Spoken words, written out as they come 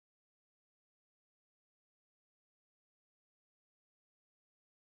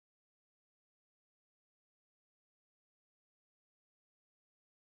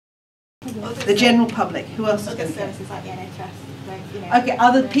The general public. Who else is going to care? Services like the NHS. Like, you know, okay,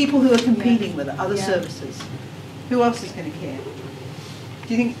 other people who are competing with it, other services. Who else is going to care?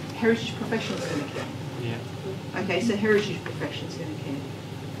 Do you think heritage professionals are going to care? Yeah. Okay, so heritage professions going to care.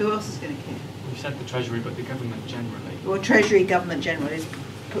 Who else is going to care? You said the Treasury, but the government generally. Well, Treasury, government generally. Let's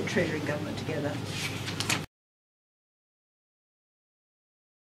put Treasury and government together.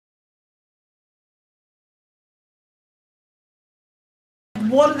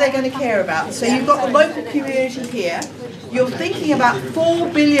 What are they going to care about? So you've got the local community here. You're thinking about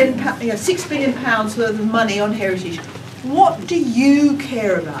 £6 billion worth of money on heritage. What do you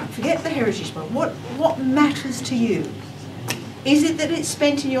care about? Forget the heritage part. What matters to you? Is it that it's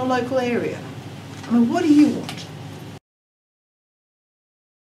spent in your local area? I mean, what do you want?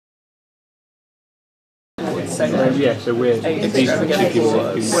 So we're these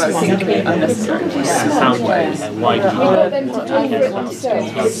particular who sound ways, why do you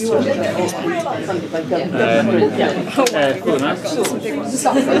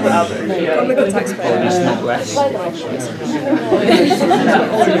not less.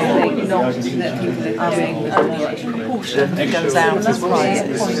 Proportion goes out as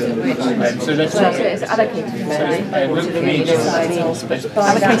prizes. So let's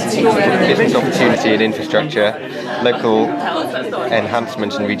business opportunity and infrastructure, local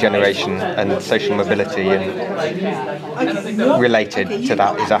enhancement and regeneration, and social mobility, and related to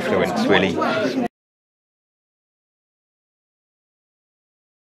that is affluence, really.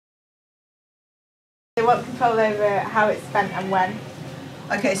 They want control over how it's spent and when.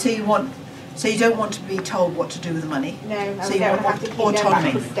 Okay, so you don't want to be told what to do with the money. No, so you you don't want have to keep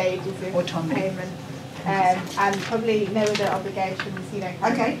autonomy. going back to stages of Autonomy. payment. And probably no other obligations, you know.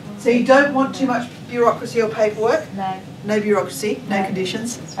 Okay, so you don't want too much bureaucracy or paperwork? No. No bureaucracy, no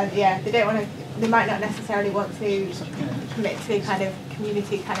conditions? And yeah, they don't want to, they might not necessarily want to commit to kind of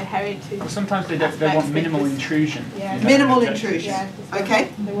community kind of heritage. Well, sometimes they want minimal intrusion. Yeah. Minimal intrusion. Yeah,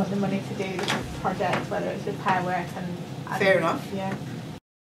 okay. They want the money to do the project, whether it's repair work and fair enough. Yeah.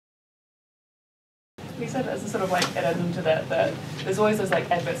 We said as a sort of like addendum to that there's always those like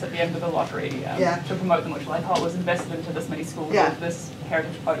adverts at the end of the lottery to promote them, which like, oh, it was invested into this many schools with this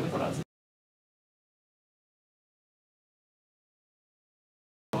heritage project. We thought it was.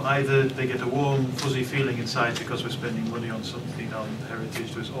 Either they get a warm, fuzzy feeling inside because we're spending money on something on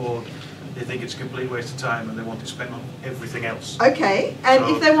heritage to us, or they think it's a complete waste of time and they want to spend on everything else. Okay, and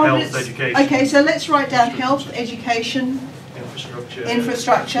so if they want health, education. Okay, so let's write down health, education,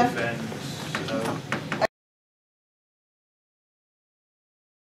 infrastructure. Defence,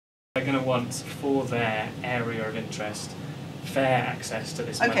 They're going to want, for their area of interest, fair access to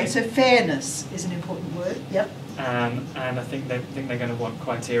this money. Okay, so fairness is an important word. Yep. And I think they're going to want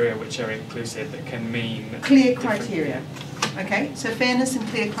criteria which are inclusive, that can mean clear criteria. Okay, so fairness and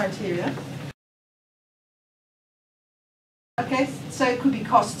clear criteria. Okay, so it could be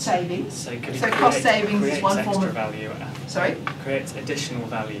cost savings. So cost savings is one form of value. Sorry. Creates additional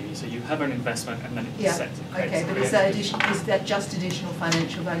value. So you have an investment and then it okay, but is that just additional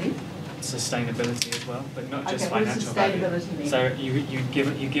financial value? Sustainability as well, but not just what financial does value. Mean? So you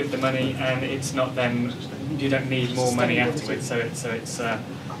give the money, and it's not then you don't need more money afterwards. So it's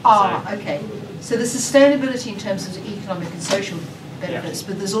okay. So the sustainability in terms of economic and social benefits,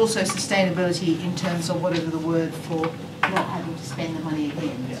 but there's also sustainability in terms of whatever the word for not having to spend the money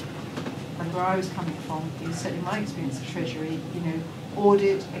again. Yeah. And where I was coming from is certainly my experience of Treasury, you know,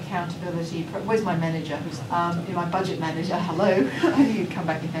 audit, accountability. Where's my manager? My budget manager. Hello, I knew you'd come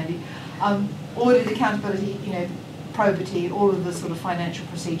back in handy. Audit, accountability, you know, probity, all of the sort of financial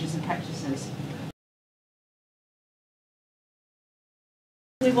procedures and practices.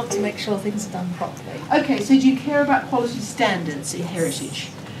 We want to make sure things are done properly. Okay, so do you care about quality standards in heritage?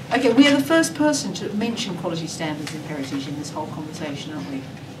 Okay, we are the first person to mention quality standards in heritage in this whole conversation, aren't we?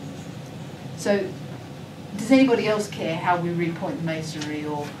 So, does anybody else care how we repoint the masonry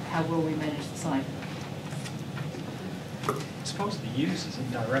or how well we manage the site? I suppose the users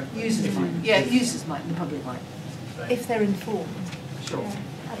indirectly. Users might. Yeah, users might, and the public might. If they're informed. Sure.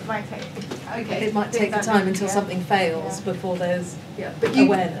 It might take. Okay. It might take the time until something fails before there's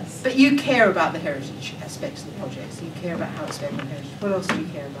awareness. But you care about the heritage aspects of the project, so you care about how it's spent on heritage. What else do you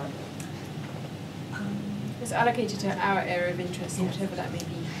care about? It's allocated to our area of interest, whatever that may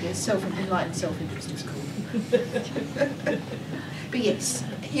be. Yes, enlightened self-interest is called. But yes,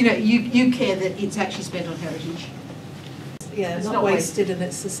 you know, you care that it's actually spent on heritage. Yeah, it's not wasted and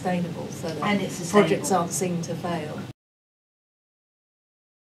it's sustainable, so that projects aren't seen to fail.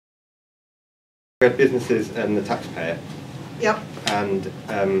 We had businesses and the taxpayer. Yep. And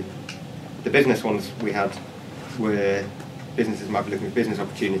the business ones we had were businesses might be looking at business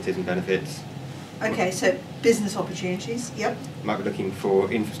opportunities and benefits. Okay, so business opportunities, yep. Might be looking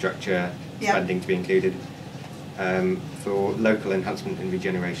for infrastructure Yep. spending to be included. For local enhancement and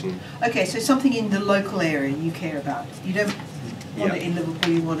regeneration. Okay, so something in the local area you care about. You don't want Yeah. it in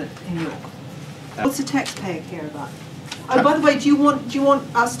Liverpool, you want it in York. What's the taxpayer care about? Oh, by the way, do you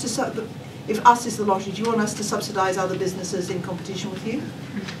want us to, if us is the lottery, do you want us to subsidise other businesses in competition with you?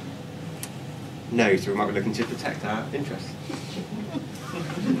 No, so we might be looking to protect our interests.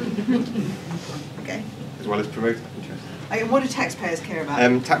 Okay. As well as promote our interests. Okay, what do taxpayers care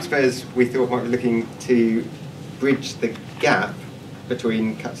about? Taxpayers, we thought, might be looking to bridge the gap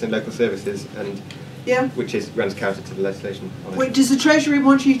between Cadw and local services, and Yeah. which runs counter to the legislation. Wait, does the Treasury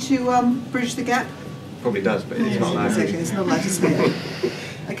want you to bridge the gap? Probably does, but it's not allowed. Exactly, it's not allowed to say that.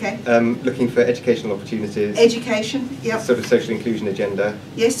 Okay. Looking for educational opportunities. Education, yep. Sort of social inclusion agenda.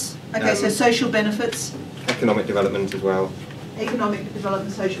 Yes. Okay, so social benefits. Economic development as well. Economic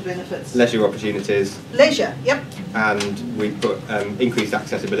development, social benefits. Leisure opportunities. Leisure, yep. And we put increased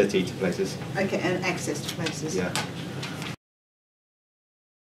accessibility to places. Okay, and access to places. Yeah.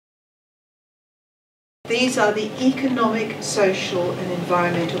 These are the economic, social and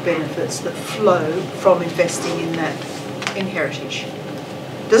environmental benefits that flow from investing in heritage.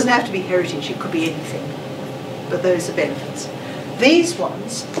 It doesn't have to be heritage, it could be anything, but those are benefits. These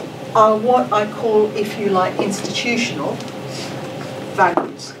ones are what I call, if you like, institutional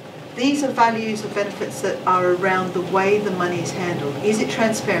values. These are values or benefits that are around the way the money is handled. Is it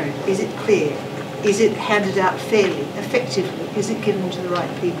transparent? Is it clear? Is it handed out fairly, effectively? Is it given to the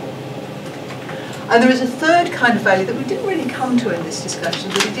right people? And there is a third kind of value that we didn't really come to in this discussion,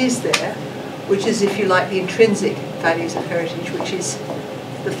 but it is there, which is, if you like, the intrinsic values of heritage, which is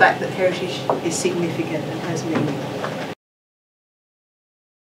the fact that heritage is significant and has meaning.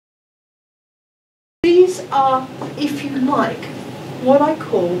 These are, if you like, what I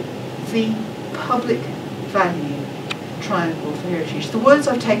call the public value triangle for heritage. The words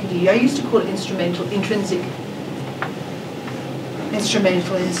I've taken to you, I used to call it instrumental, intrinsic,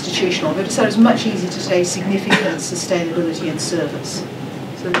 instrumental and institutional, but I decided it was much easier to say significance, sustainability and service.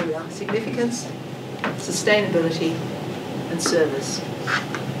 So there we are, significance, sustainability and service.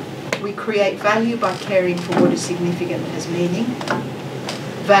 We create value by caring for what is significant and has meaning.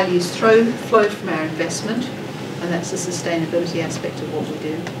 Values flow from our investment, and that's the sustainability aspect of what we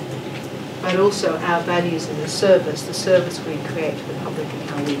do. But also our values as a service, the service we create to the public and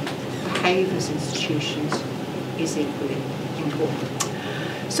how we behave as institutions is equally important.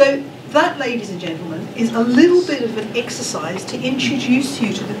 So that, ladies and gentlemen, is a little bit of an exercise to introduce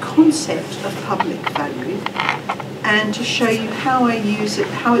you to the concept of public value and to show you how I use it,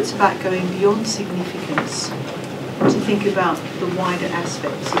 how it's about going beyond significance to think about the wider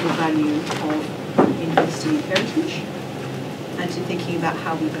aspects of the value of investing in heritage and to thinking about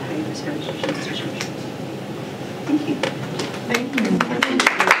how we behave as heritage institutions. Thank you. Thank you.